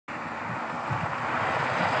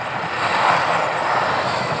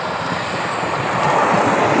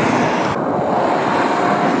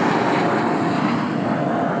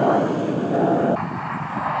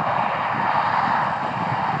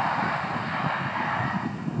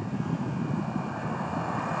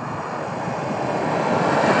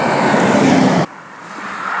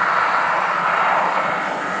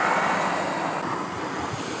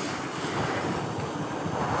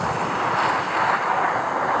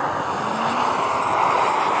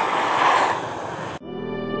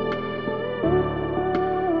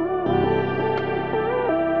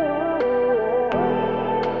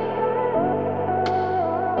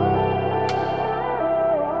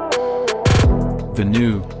The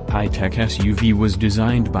new, high-tech SUV was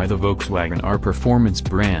designed by the Volkswagen R performance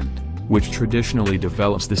brand, which traditionally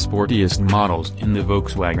develops the sportiest models in the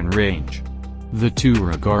Volkswagen range. The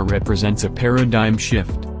Touareg R represents a paradigm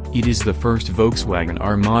shift. It is the first Volkswagen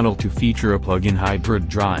R model to feature a plug-in hybrid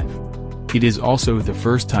drive. It is also the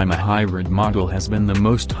first time a hybrid model has been the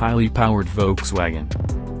most highly powered Volkswagen.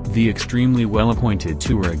 The extremely well-appointed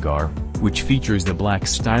Touareg R, which features the black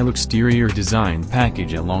style exterior design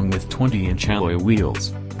package along with 20-inch alloy wheels,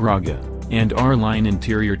 Braga, and R-Line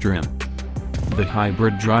interior trim. The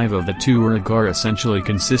hybrid drive of the Touareg R essentially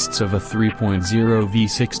consists of a 3.0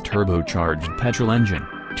 V6 turbocharged petrol engine,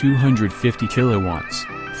 250 kilowatts,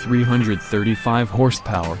 335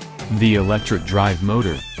 horsepower, the electric drive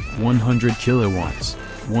motor, 100 kilowatts,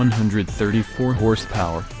 134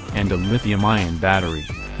 horsepower, and a lithium-ion battery,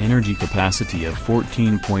 energy capacity of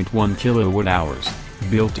 14.1 kilowatt-hours,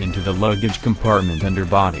 built into the luggage compartment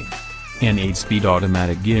underbody. An 8-speed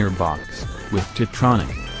automatic gearbox, with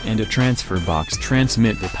Tiptronic, and a transfer box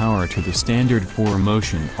transmit the power to the standard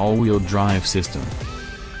 4-motion all-wheel drive system.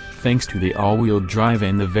 Thanks to the all-wheel drive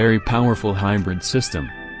and the very powerful hybrid system,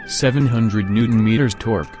 700 Nm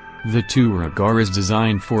torque, the Touareg R is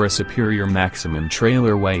designed for a superior maximum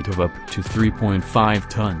trailer weight of up to 3.5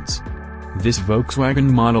 tons. This Volkswagen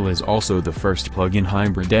model is also the first plug-in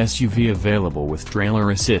hybrid SUV available with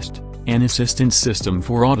trailer assist, an assistance system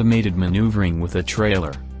for automated maneuvering with a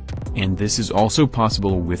trailer. And this is also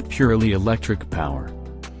possible with purely electric power.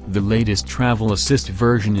 The latest travel assist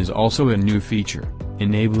version is also a new feature,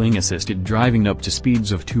 enabling assisted driving up to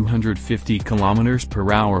speeds of 250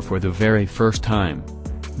 km/h for the very first time.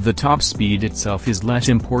 The top speed itself is less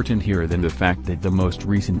important here than the fact that the most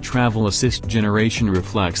recent travel assist generation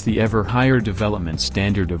reflects the ever higher development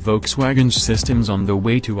standard of Volkswagen's systems on the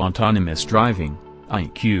way to autonomous driving,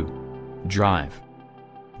 IQ. Drive.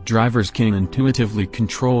 Drivers can intuitively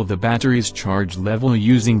control the battery's charge level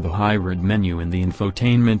using the hybrid menu in the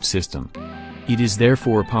infotainment system. It is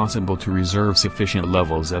therefore possible to reserve sufficient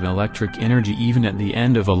levels of electric energy even at the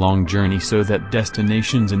end of a long journey so that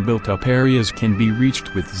destinations and built-up areas can be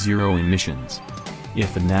reached with zero emissions.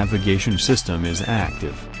 If the navigation system is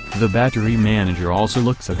active, the battery manager also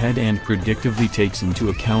looks ahead and predictively takes into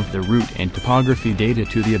account the route and topography data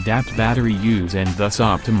to adapt battery use and thus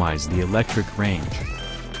optimize the electric range.